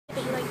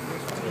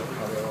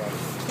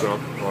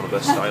We're on a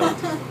best island.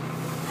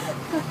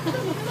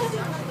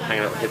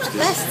 Hanging out with hipsters.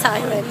 Best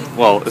island?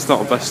 Well, it's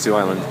not a best to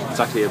island. It's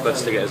actually a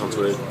best to get us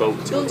onto a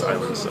boat to go to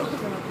island, so...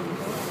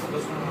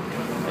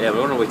 Yeah,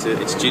 we're on our way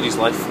to It's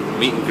Judyslife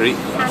meet and greet.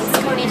 And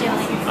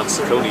Sacconejolys. And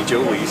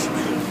Sacconejolys.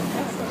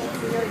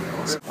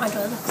 My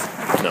brother.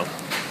 No.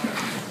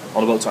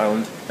 On a boat to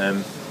island.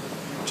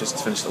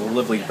 Just finished a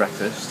lovely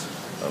breakfast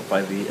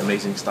by the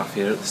amazing staff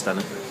here at the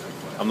Stenner.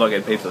 I'm not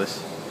getting paid for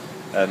this.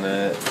 And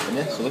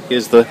yeah, so look,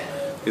 here's what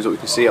we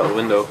can see out the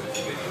window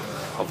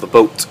of the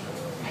boat.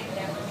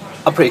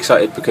 I'm pretty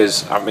excited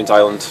because I haven't been to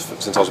Ireland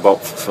since I was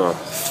about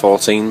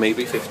 14,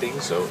 maybe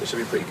 15, so it should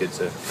be pretty good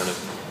to kind of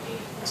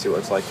see what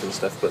it's like and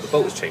stuff. But the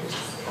boat has changed.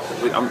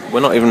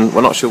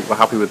 We're not sure we're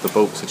happy with the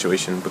boat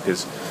situation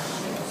because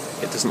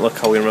it doesn't look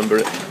how we remember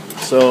it.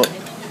 So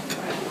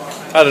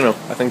I don't know.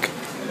 I think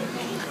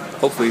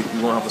hopefully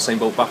we won't have the same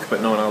boat back,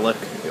 but knowing our luck,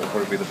 it'll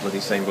probably be the bloody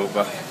same boat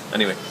back.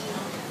 Anyway,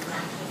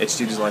 it's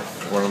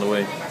Judyslife. We're on the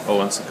way. Oh,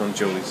 and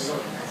Sacconejolys.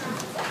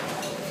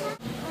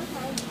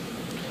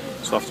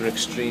 So after an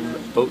extreme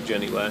boat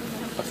journey where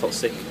I felt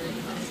sick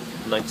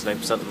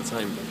 99% of the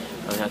time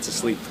and I had to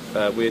sleep,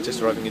 we're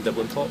just arriving in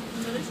Dublin Port.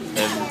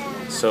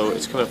 So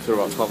it's coming up to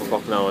about 12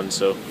 o'clock now, and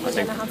so I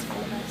think...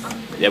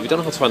 Yeah, we don't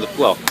know how to find the...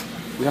 Well,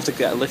 we have to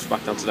get a lift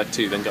back down to deck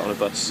 2, then get on a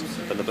bus,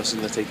 and the bus is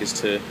going to take us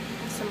to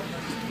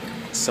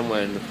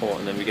somewhere in the port,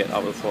 and then we get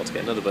out of the port to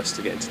get another bus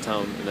to get into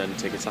town, and then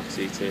take a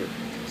taxi to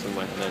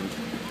somewhere, and then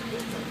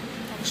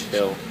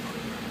chill.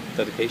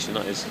 Dedication,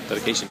 that is.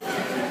 Dedication.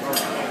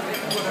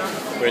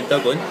 We're in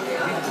Dublin.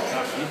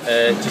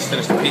 Just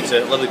finished a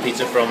pizza, lovely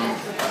pizza from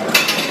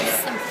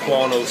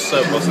Quano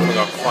Sub or something,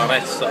 or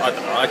Quanet, I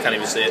don't know, I can't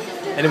even say it.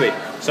 Anyway,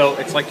 so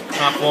it's like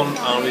 1:30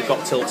 and we've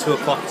got till 2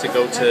 o'clock to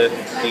go to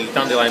the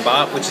Dandelion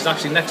Bar, which is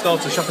actually next door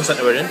to the shopping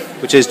centre we're in,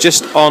 which is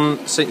just on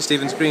St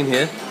Stephen's Green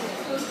here.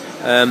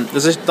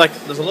 There's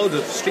a load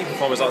of street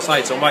performers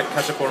outside, so I might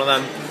catch up one of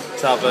them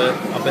to have a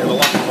bit of a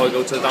laugh before we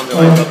go to the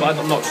Dandelion Bar, but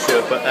I'm not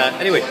sure. But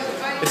anyway,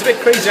 it's a bit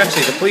crazy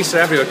actually. The police are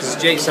everywhere because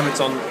J Summit's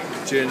on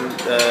during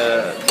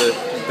the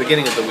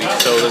beginning of the week,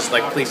 so there's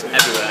like police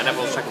everywhere and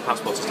everyone's checking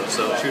passports and stuff,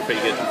 so it should be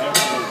pretty good.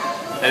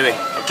 Anyway,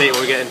 update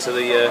when we get into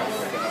the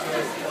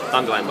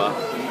Dandelion Bar.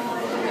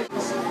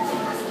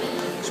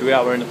 So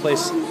we're in a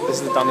place.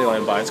 This is the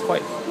Dandelion Bar. It's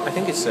quite. I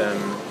think it's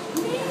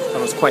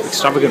quite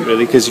extravagant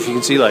really, because if you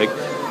can see, like,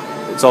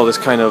 it's all this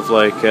kind of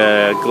like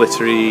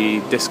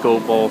glittery disco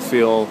ball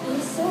feel.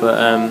 But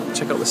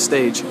check out the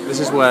stage. This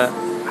is where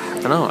I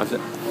don't know.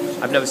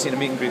 I've never seen a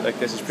meet and greet like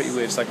this. It's pretty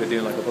weird. It's like they're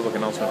doing like a public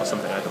announcement or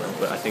something. I don't know.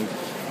 But I think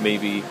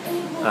maybe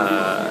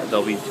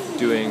they'll be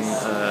doing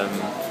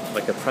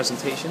like a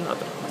presentation. I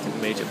think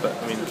major, but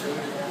I mean,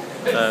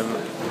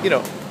 you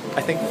know,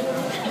 I think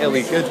it'll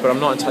be good. But I'm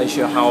not entirely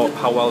sure how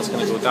well it's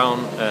going to go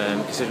down.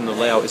 Considering the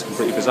layout is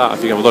completely bizarre.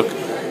 If you have a look.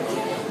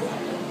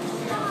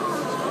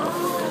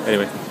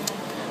 Anyway,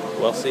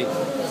 we'll see.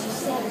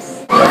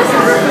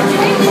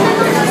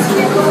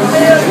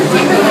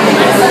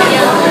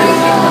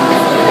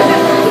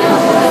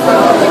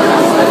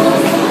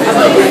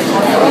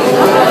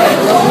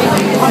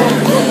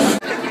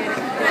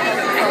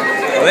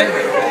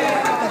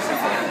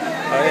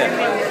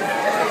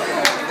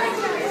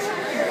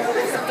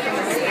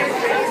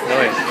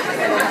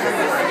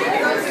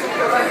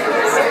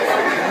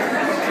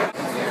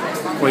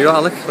 Well, you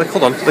are, look,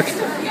 hold on, look.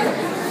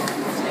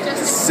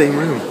 Same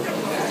room.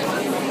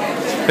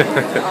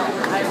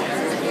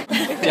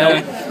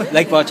 Yeah,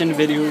 like watching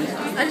videos.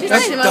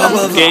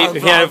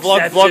 Yeah,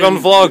 vlog on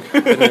vlog.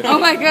 Oh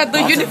my god,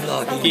 the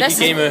uniform. Geeky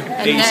Gamer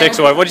 86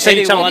 or what? What did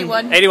you say?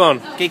 81.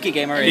 Geeky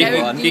Gamer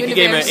 81. Geeky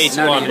Gamer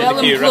 81 in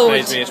the queue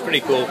recognise me. It's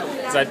pretty cool.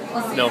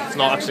 It's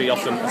not actually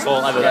often at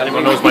all ever that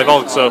anyone knows my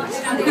vlog, so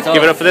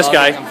give it up for this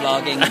guy.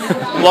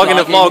 Vlogging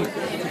a vlog.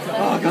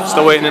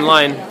 Still waiting in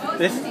line.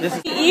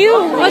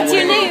 What's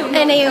your name?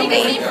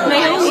 Naomi.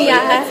 Naomi,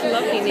 yeah.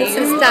 This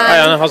is Dan. Hi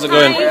Anna, how's it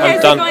going? I'm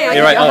Dan.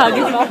 You're right.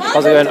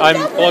 How's it going? I'm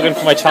vlogging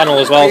for my channel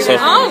as well, so.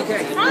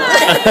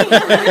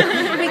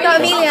 We got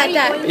Amelia at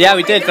Deck. Yeah,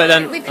 we did, but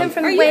then. We've come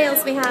from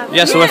Wales, we have.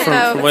 Yeah, so we're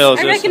from Wales.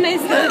 I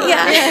recognise that.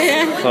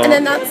 Yeah. So, and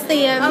then that's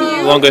the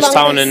longest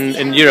town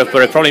in Europe,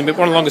 but probably one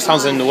of the longest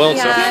towns in the world.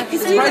 Yeah. So.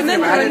 Do you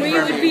remember when we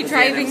would be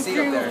driving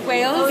through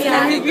Wales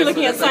and we'd be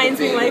looking at signs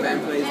being like,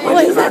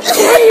 what is that?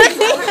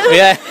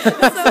 Yeah.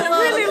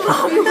 Really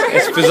long.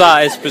 It's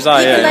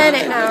bizarre, You yeah. can learn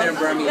it now.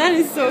 That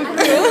is so cool.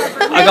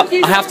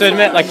 I have to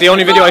admit, like, the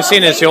only video I've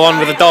seen is your one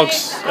with the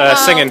dogs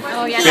singing,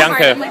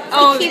 Bianca.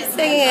 Oh, keep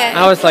singing it.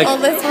 I was like, all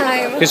the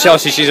time.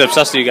 Because she's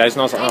obsessed with you guys,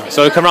 and I was like, oh.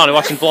 So we come around and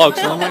watching vlogs,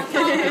 and I'm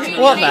like,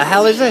 what the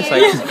hell is this?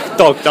 Like,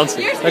 dog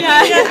dancing. Like,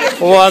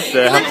 what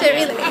the hell? Watch it,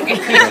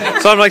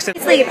 really. So I'm like,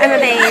 Sleep, I'm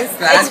amazed.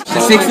 The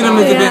 6 of them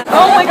is a bit.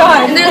 Oh my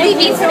god. And they'll leave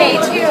you today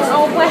too.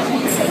 Oh,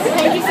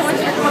 thank you so much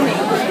for coming.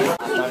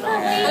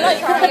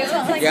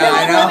 Yeah,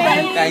 I know.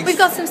 Thanks. We've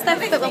got some stuff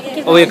that we'll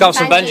give. well, we've got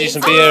some Benji,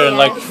 some beer, and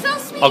like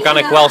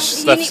organic Welsh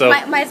stuff. So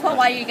Might as well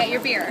while you get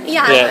your beer.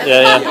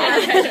 Yeah.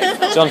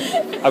 John,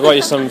 I got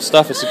you some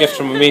stuff. It's a gift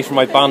from me from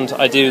my band.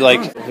 I do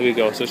like. Here we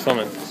go. So it's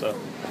filming. So.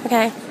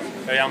 Okay.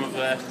 Here I am with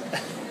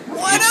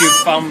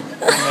YouTube fam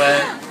from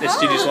It's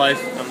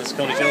Judyslife and the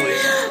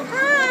Sacconejolys.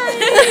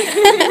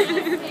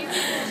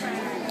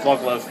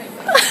 Vlog love.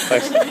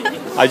 Thanks.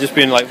 I just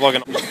been like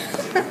vlogging.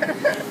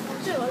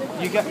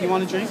 You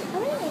want a drink?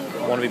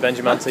 I want to be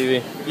Benjamin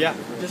TV. Yeah.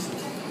 Just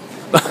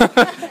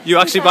You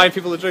actually buying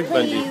people a drink,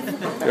 Benji?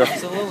 You're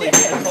absolutely.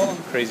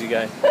 crazy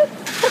guy.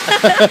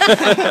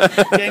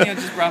 Daniel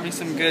just brought me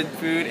some good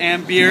food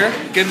and beer.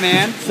 Good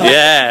man.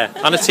 Yeah,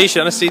 and a t-shirt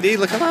and a CD,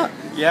 look at that.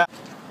 Yeah.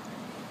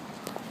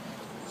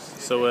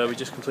 So we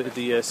just completed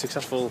the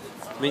successful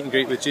meet and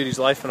greet with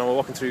Judyslife, and now we're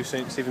walking through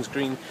St Stephen's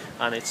Green,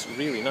 and it's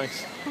really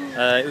nice.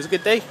 It was a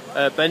good day.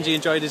 Benji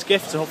enjoyed his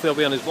gift, so hopefully I'll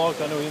be on his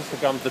vlog. I know he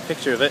Instagrammed the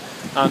picture of it,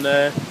 and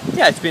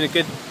yeah, it's been a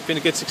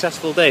good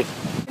successful day.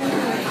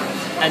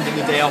 Ending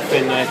the day off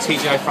in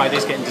TGI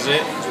Fridays getting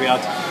dessert. We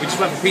just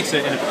went for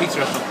pizza in a pizza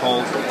restaurant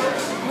called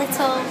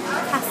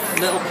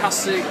Little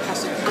Casa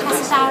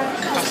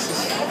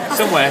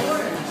somewhere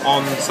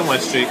on somewhere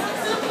street,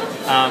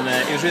 and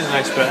it was really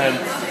nice.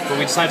 But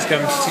we decided to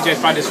come to TGI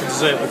Fridays for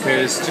dessert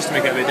because just to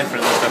make it a bit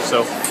different and stuff.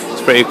 So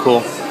it's pretty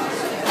cool.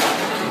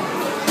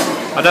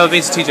 I've never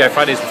been to TGI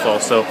Fridays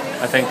before, so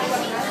I think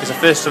it's a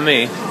first for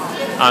me,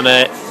 and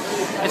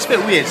it's a bit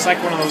weird. It's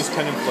like one of those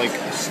kind of like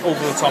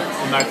over-the-top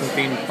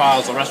American-themed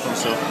bars or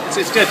restaurants. So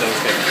it's good though.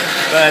 It's good.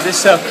 But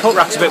this coat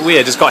rack's a bit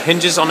weird. It's got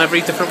hinges on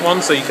every different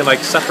one, so you can like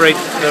separate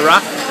the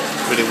rack.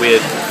 Really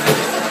weird.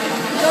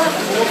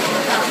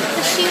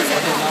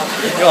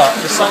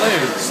 The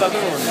saloon.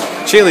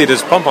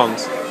 Cheerleaders,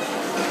 pom-poms.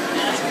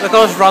 Look at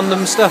all this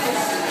random stuff.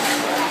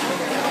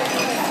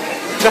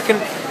 Do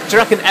you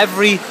reckon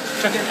every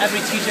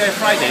TGI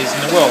Fridays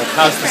in the world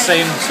has the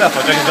same stuff?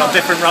 Or do you reckon it's got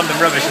different random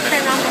rubbish in it?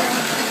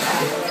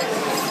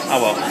 Oh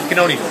well, you can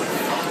only...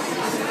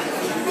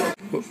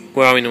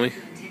 Where are we, Noe?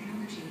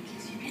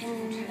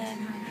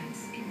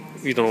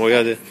 You don't know where we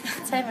are, do you?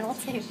 Terminal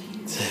 2.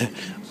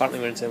 Apparently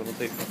we're in Terminal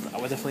 2.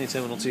 We're definitely in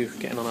Terminal 2,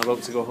 getting on our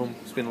boat to go home.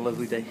 It's been a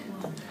lovely day.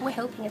 We're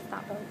hoping it's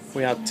that boat.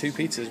 We had 2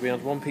 pizzas. We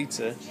had 1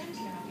 pizza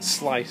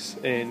slice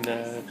in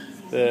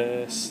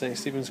the St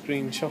Stephen's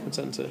Green shopping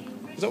centre.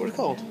 Is that what it's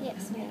called?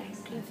 Yes, yeah,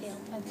 Greenfield.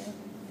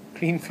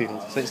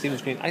 Greenfield, St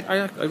Stephen's Green.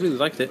 I really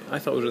liked it. I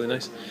thought it was really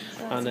nice.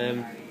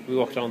 And we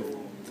walked on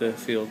the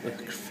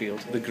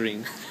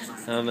green.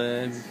 And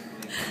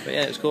but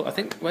yeah, it was cool. I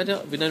think we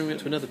then went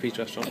to another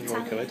pizza restaurant before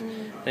we covered.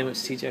 Then we went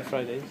to TGI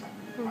Fridays.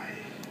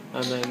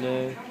 And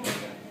then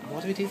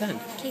what did we do then?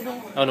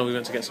 Oh no, we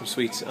went to get some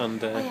sweets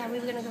and oh yeah, we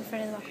were gonna go for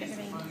another walk but it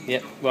rained.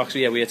 Yeah, well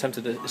actually yeah, we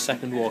attempted a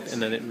second walk and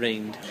then it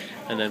rained,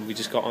 and then we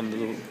just got on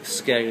the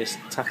scariest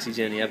taxi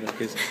journey ever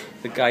because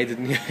the guy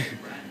didn't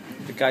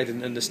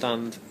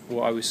understand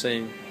what I was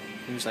saying.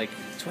 He was like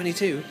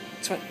 222.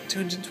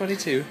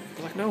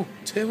 I'm like, no,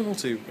 Terminal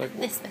 2. Like,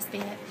 this must be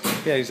it.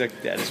 Yeah, he's like,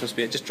 yeah, this must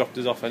be it. Just dropped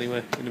us off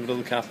anyway in the middle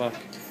of the car park.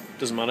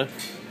 Doesn't matter.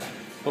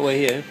 But we're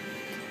here,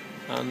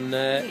 and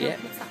yeah.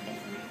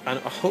 And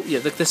I hope, yeah,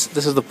 this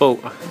is the boat.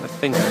 I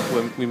think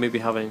we may be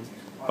having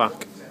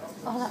back.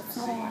 Oh, that's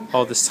not one.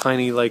 Oh, this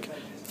tiny, like,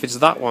 if it's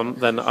that one,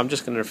 then I'm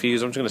just going to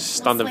refuse. I'm just going to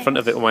stand in front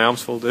of it with my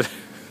arms folded.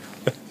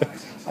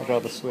 I'd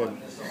rather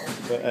swim.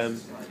 But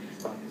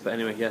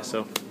anyway, yeah.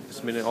 So it's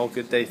been an all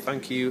good day.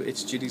 Thank you.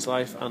 It's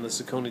Judyslife and the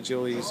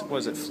Sacconejolys. What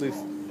is it? Floof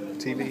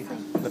TV.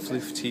 The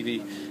Floof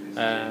TV.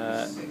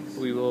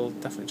 We will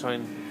definitely try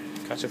and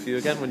catch up with you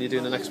again when you're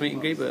doing the next meet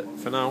and greet. But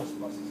for now,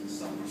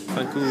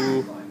 thank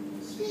you.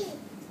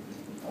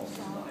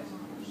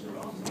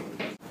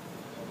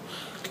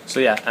 So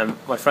yeah,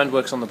 my friend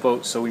works on the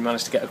boat, so we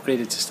managed to get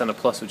upgraded to Stena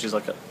Plus, which is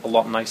like a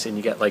lot nicer, and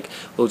you get like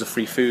loads of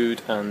free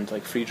food and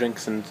like free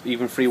drinks and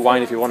even free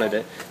wine if you wanted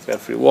it. We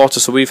had free water,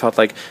 so we've had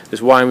like this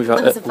wine, we've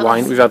had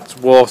we've had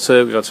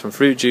water, we've had some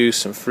fruit juice,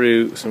 some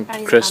fruit, some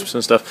crisps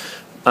and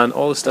stuff, and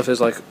all this stuff is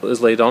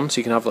laid on, so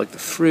you can have like the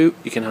fruit,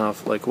 you can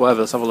have like whatever.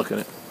 Let's have a look at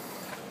it.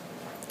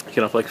 You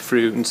can have like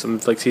fruit and some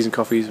like teas and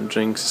coffees and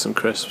drinks, some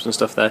crisps and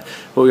stuff there.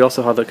 But we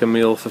also had like a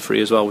meal for free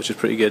as well, which is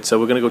pretty good. So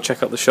we're gonna go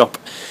check out the shop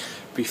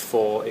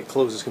before it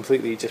closes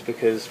completely, just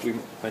because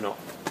why not?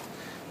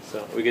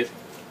 So we're good.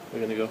 We're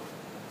gonna go.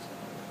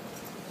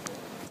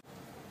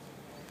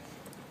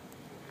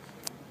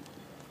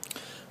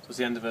 So it's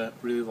the end of a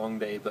really long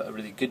day, but a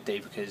really good day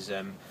because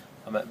I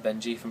met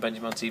Benji from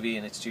Benjamin TV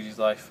and It's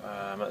Judyslife.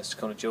 I met the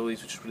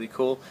Sacconejolys, which is really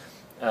cool.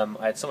 I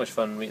had so much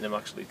fun meeting them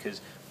actually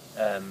because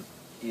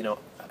you know,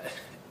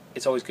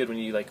 it's always good when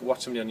you like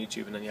watch somebody on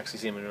YouTube and then you actually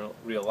see them in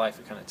real life.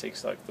 It kind of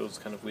takes like those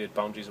kind of weird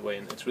boundaries away,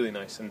 and it's really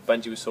nice. And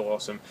Benji was so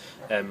awesome.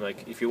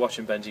 Like if you're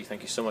watching Benji,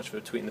 thank you so much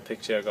for tweeting the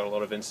picture. I got a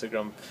lot of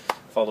Instagram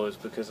followers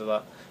because of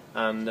that.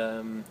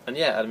 And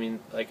yeah, I mean,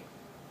 like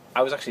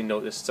I was actually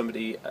noticed.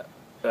 Somebody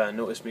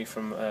noticed me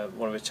from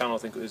one of his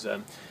channels. I think it was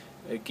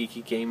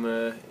Geeky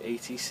Gamer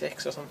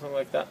 86 or something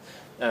like that.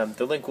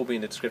 The link will be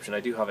in the description. I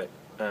do have it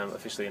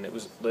officially, and it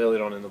was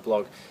earlier on in the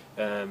blog,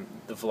 the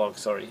vlog.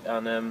 Sorry,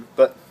 and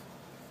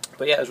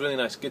But yeah, it was really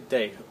nice. Good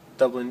day.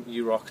 Dublin,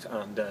 you rocked,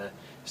 and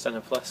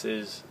Stena Plus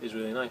is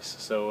really nice.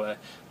 So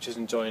just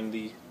enjoying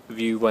the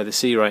view by the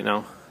sea right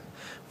now,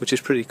 which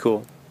is pretty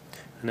cool.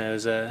 And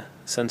there's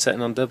sun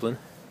setting on Dublin.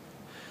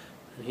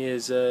 And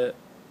here's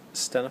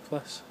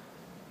Stenopolis.